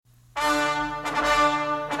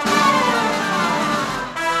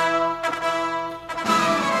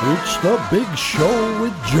It's the Big Show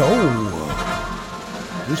with Joe.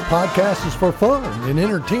 This podcast is for fun and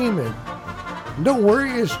entertainment. And don't worry,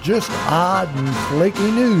 it's just odd and flaky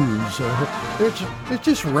news. It's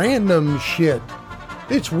just random shit.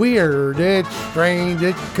 It's weird, it's strange,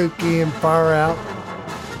 it's kooky and far out.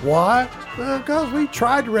 Why? Because we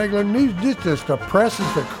tried regular news. This just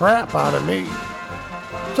depresses the crap out of me.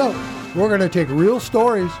 So, we're going to take real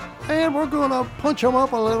stories and we're going to punch them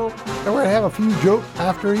up a little. And we're going to have a few jokes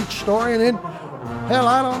after each story. And then, hell,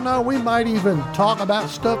 I don't know, we might even talk about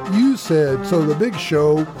stuff you said. So the Big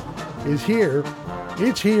Show is here.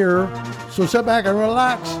 It's here. So sit back and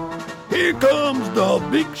relax. Here comes the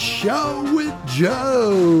Big Show with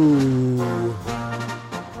Joe.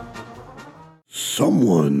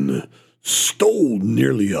 Someone stole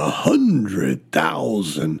nearly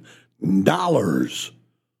 $100,000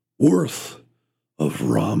 worth of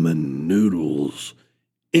ramen noodles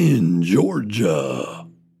in Georgia.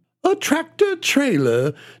 A tractor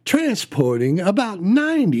trailer transporting about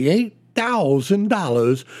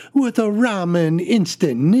 $98,000 worth of ramen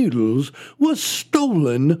instant noodles was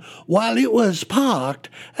stolen while it was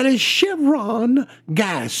parked at a Chevron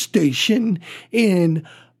gas station in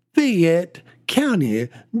Fayette County,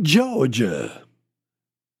 Georgia.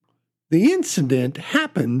 The incident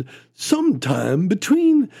happened sometime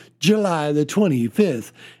between July the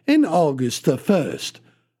 25th and August the 1st,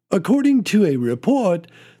 according to a report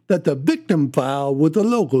that the victim filed with the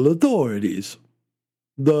local authorities.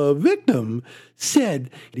 The victim said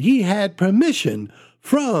he had permission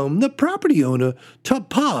from the property owner to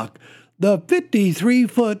park the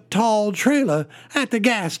 53-foot-tall trailer at the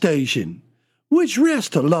gas station, which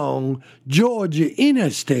rests along Georgia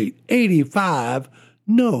Interstate 85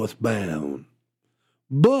 northbound.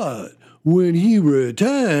 But when he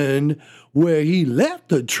returned where he left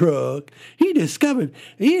the truck, he discovered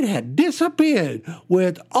it had disappeared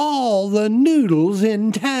with all the noodles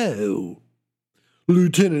in tow.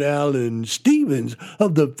 Lieutenant Alan Stevens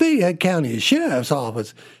of the Fayette County Sheriff's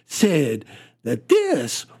Office said that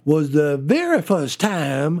this was the very first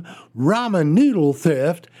time ramen noodle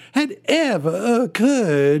theft had ever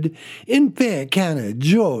occurred in Fayette County,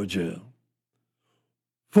 Georgia.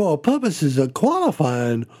 For purposes of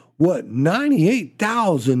qualifying what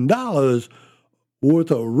 $98,000 worth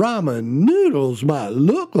of ramen noodles might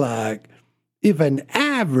look like if an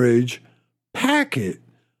average packet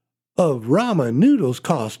of ramen noodles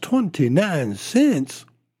cost 29 cents,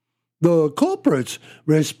 the culprits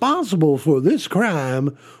responsible for this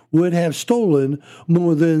crime would have stolen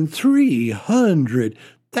more than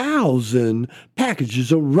 300,000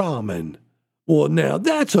 packages of ramen. Well, now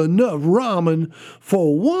that's enough ramen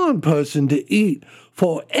for one person to eat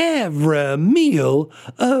for every meal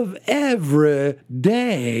of every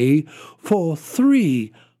day for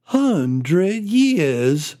 300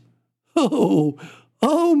 years. Oh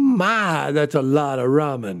my, that's a lot of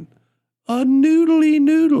ramen. A noodly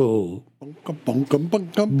noodle.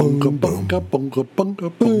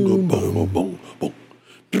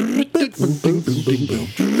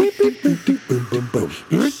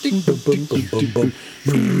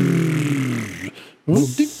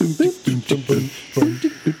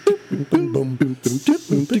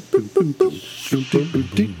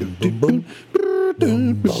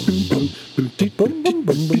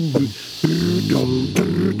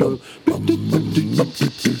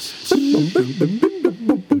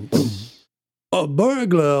 A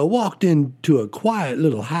burglar walked into a quiet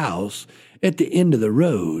little house at the end of the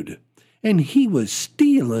road, and he was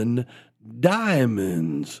stealing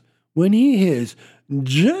diamonds when he hears,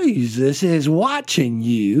 "Jesus is watching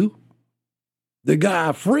you." The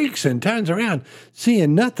guy freaks and turns around.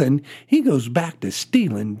 Seeing nothing, he goes back to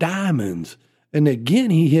stealing diamonds. And again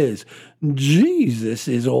he hears, "Jesus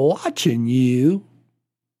is watching you."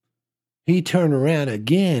 He turned around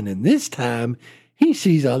again, and this time he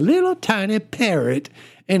sees a little tiny parrot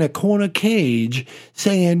in a corner cage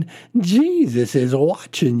saying, "Jesus is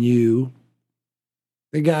watching you."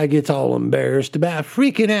 The guy gets all embarrassed about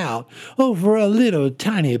freaking out over a little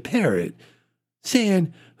tiny parrot,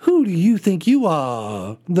 saying, "Who do you think you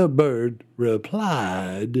are?" The bird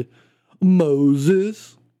replied,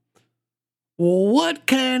 "Moses." "Well, what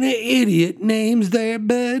kind of idiot names their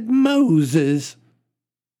bird Moses?"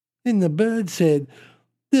 And the bird said,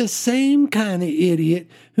 "The same kind of idiot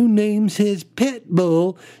who names his pet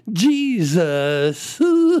bull Jesus."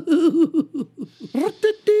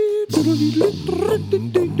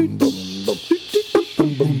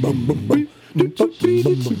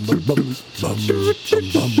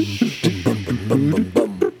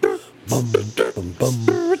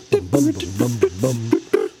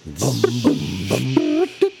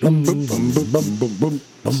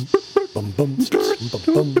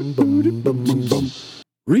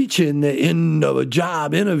 in the end of a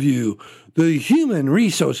job interview, the human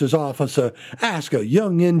resources officer asked a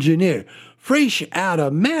young engineer fresh out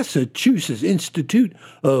of Massachusetts Institute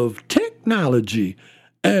of Technology,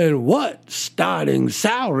 "And what starting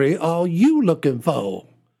salary are you looking for?"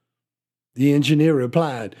 The engineer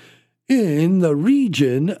replied, "In the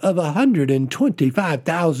region of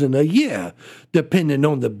 $125,000 a year, depending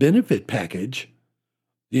on the benefit package."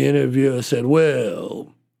 The interviewer said,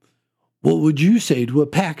 "Well, what would you say to a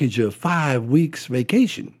package of 5 weeks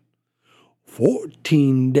vacation,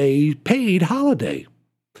 14 days paid holiday,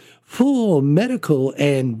 full medical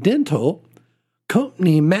and dental,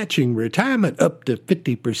 company matching retirement up to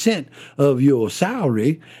 50% of your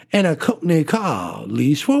salary, and a company car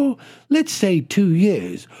lease for, let's say, 2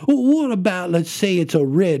 years? Or what about, let's say, it's a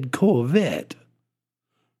red Corvette?"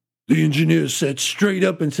 The engineer sits straight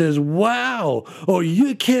up and says, "Wow, are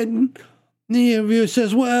you kidding?" The interviewer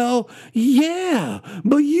says, "Well, yeah,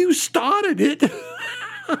 but you started it."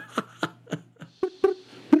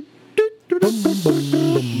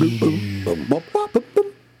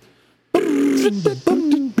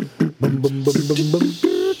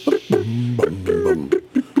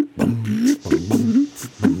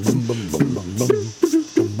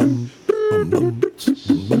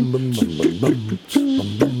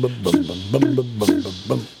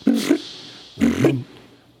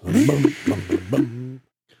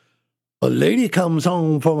 A lady comes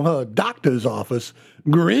home from her doctor's office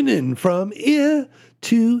grinning from ear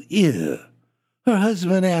to ear. Her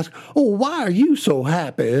husband asks, "Oh, why are you so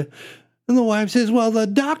happy?" And the wife says, "Well, the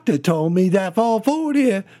doctor told me that for a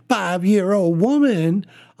 45-year-old woman,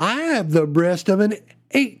 I have the breast of an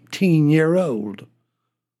 18-year-old.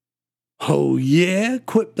 "Oh, yeah?"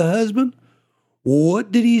 quipped the husband.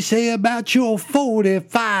 "What did he say about your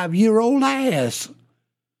 45-year-old ass?"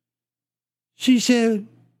 She said,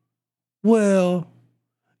 "Well,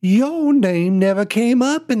 your name never came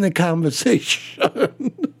up in the conversation."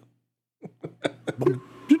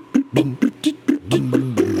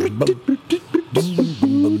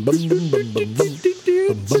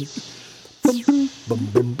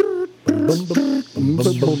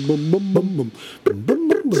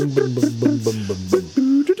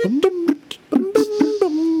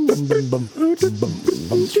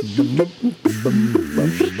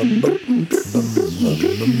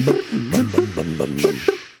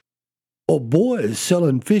 A boy is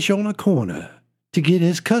selling fish on a corner. To get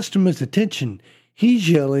his customers' attention, he's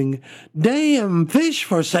yelling, "Damn fish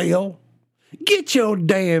for sale! Get your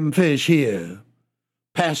damn fish here!"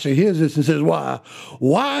 Pastor hears this and says, Why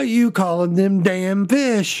are you calling them damn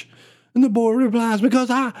fish?" And the boy replies, "Because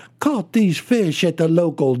I caught these fish at the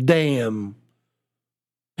local dam."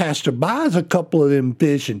 Pastor buys a couple of them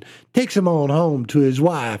fish and takes them on home to his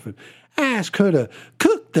wife and asks her to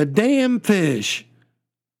cook the damn fish.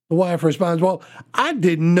 The wife responds, "Well, I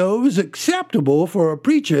didn't know it was acceptable for a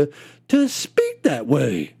preacher to speak that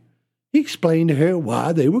way." He explained to her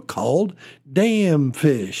why they were called damn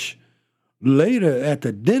fish. Later at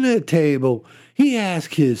the dinner table, he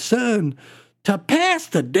asked his son to pass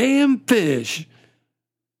the damn fish.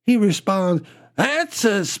 He responds, "That's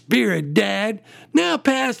a spirit, Dad. Now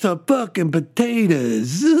pass the fucking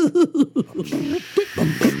potatoes."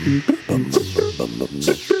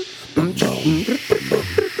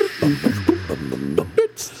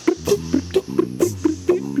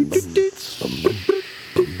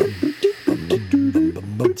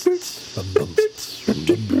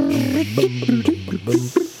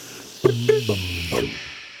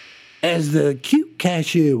 As the cute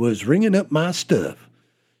cashier was ringing up my stuff,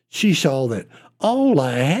 she saw that all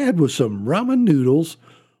I had was some ramen noodles,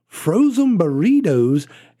 frozen burritos,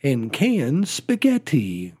 and canned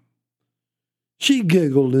spaghetti. She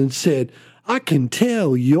giggled and said, "I can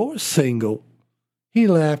tell you're single." He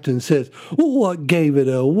laughed and said, "Well, what gave it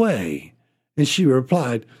away?" And she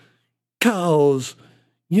replied, "'Cause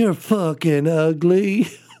you're fucking ugly."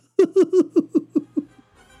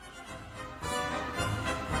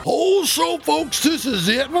 Oh, so folks, this is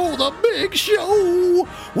it for the big show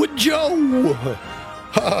with Joe.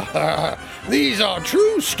 These are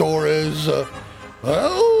true stories.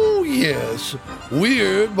 Oh, yes,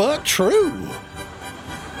 weird but true.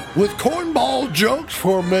 With cornball jokes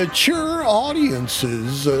for mature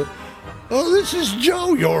audiences. This is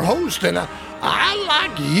Joe, your host, and I'd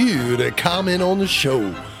like you to comment on the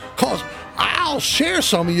show, 'cause I'll share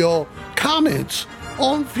some of your comments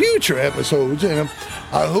on future episodes, and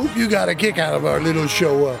I hope you got a kick out of our little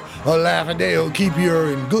show. A laugh a day will keep you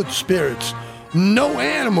in good spirits. No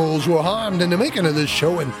animals were harmed in the making of this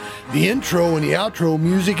show, and the intro and the outro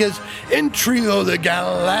music is Entry of the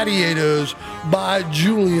Gladiators by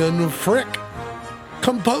Julian Frick.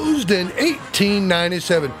 composed in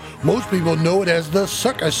 1897. Most people know it as the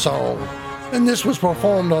Circus Song, and this was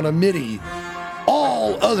performed on a MIDI.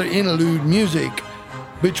 All other interlude music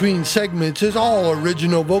between segments is all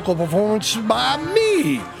original vocal performance by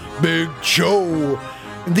me, Big Joe.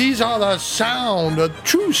 These are the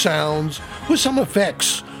true sounds with some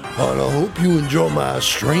effects. And I hope you enjoy my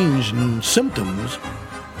strange symptoms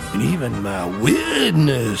and even my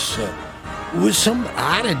weirdness with some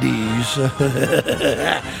oddities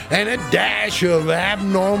and a dash of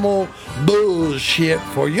abnormal bullshit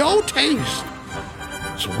for your taste.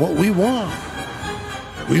 So what we want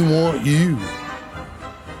you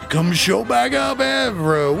to come show back up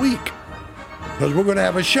every week, because we're going to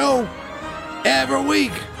have a show every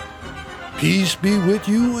week. Peace be with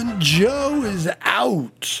you, and Joe is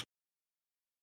out.